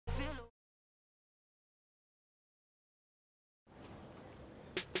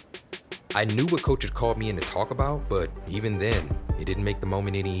I knew what coach had called me in to talk about, but even then, it didn't make the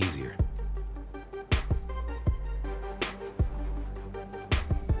moment any easier.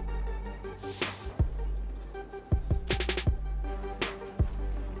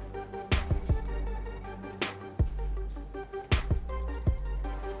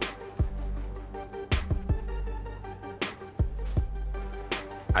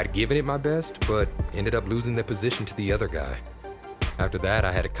 I'd given it my best, but ended up losing the position to the other guy. After that,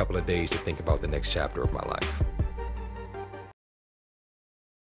 I had a couple of days to think about the next chapter of my life.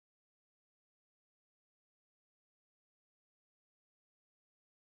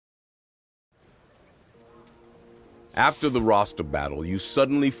 After the roster battle, you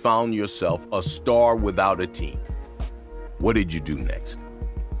suddenly found yourself a star without a team. What did you do next?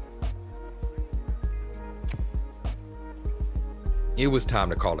 It was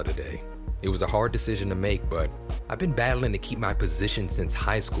time to call it a day. It was a hard decision to make, but I've been battling to keep my position since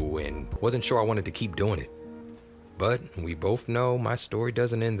high school and wasn't sure I wanted to keep doing it. But we both know my story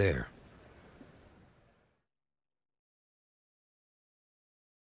doesn't end there.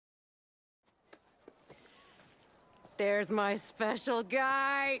 There's my special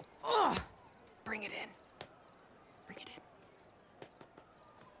guy. Ugh. Bring it in. Bring it in.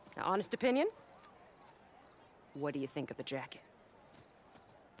 Now, honest opinion? What do you think of the jacket?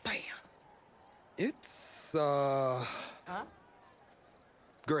 Bam. It's, Huh?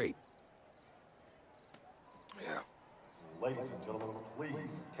 great. Yeah. Ladies and gentlemen, please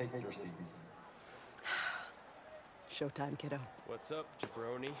take your seats. Showtime, kiddo. What's up,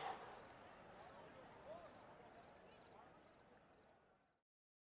 jabroni?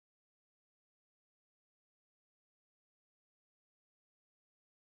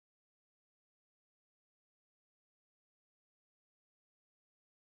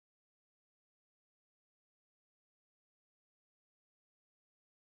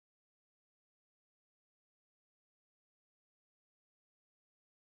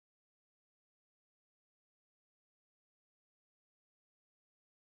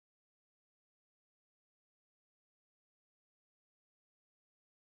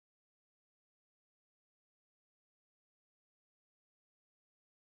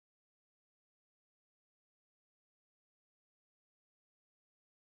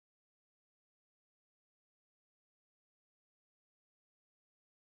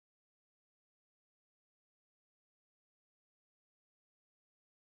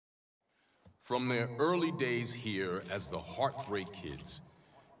 From their early days here as the Heartbreak Kids,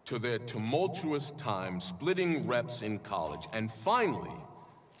 to their tumultuous time splitting reps in college, and finally,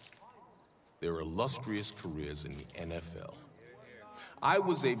 their illustrious careers in the NFL. I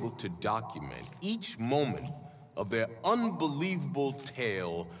was able to document each moment of their unbelievable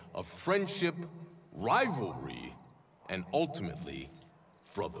tale of friendship, rivalry, and ultimately,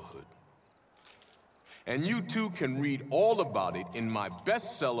 brotherhood. And you too can read all about it in my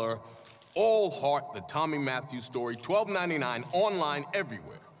bestseller, All Heart, the Tommy Matthews story, $12.99, online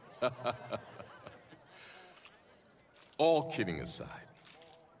everywhere. All kidding aside,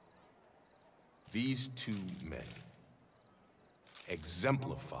 these two men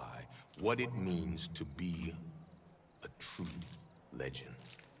exemplify what it means to be a true legend.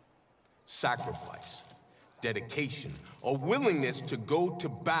 Sacrifice, dedication, a willingness to go to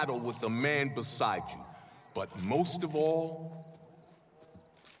battle with the man beside you, but most of all,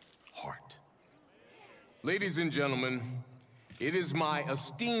 heart. Ladies and gentlemen, it is my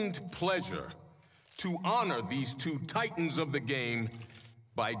esteemed pleasure to honor these two titans of the game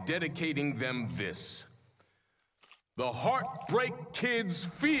by dedicating them this: the Heartbreak Kids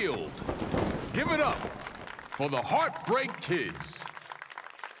Field. Give it up for the Heartbreak Kids.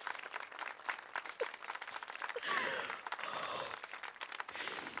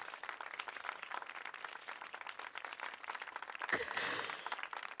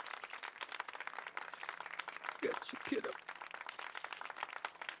 Got you, kiddo.